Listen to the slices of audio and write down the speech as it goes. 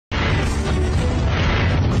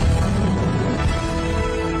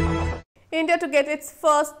India to get its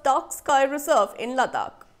first dark sky reserve in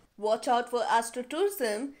Ladakh. Watch out for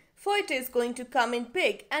astro-tourism, for it is going to come in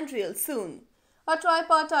big and real soon. A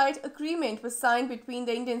tripartite agreement was signed between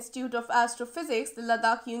the Indian Institute of Astrophysics, the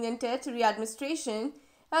Ladakh Union Territory Administration,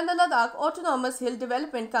 and the Ladakh Autonomous Hill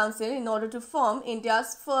Development Council in order to form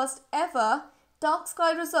India's first ever dark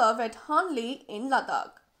sky reserve at Hanle in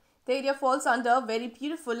Ladakh. The area falls under a very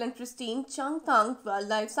beautiful and pristine Changtang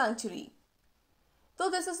Wildlife Sanctuary. Though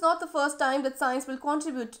this is not the first time that science will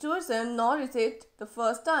contribute to tourism, nor is it the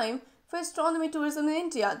first time for astronomy tourism in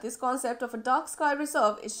India, this concept of a dark sky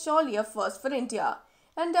reserve is surely a first for India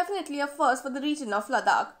and definitely a first for the region of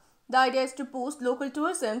Ladakh. The idea is to boost local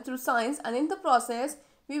tourism through science, and in the process,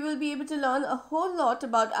 we will be able to learn a whole lot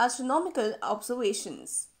about astronomical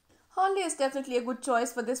observations. Hanle is definitely a good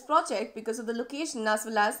choice for this project because of the location as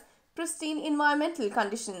well as pristine environmental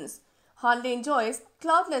conditions. Hanle enjoys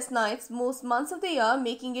cloudless nights most months of the year,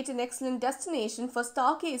 making it an excellent destination for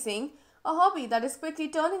stargazing, a hobby that is quickly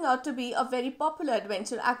turning out to be a very popular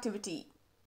adventure activity.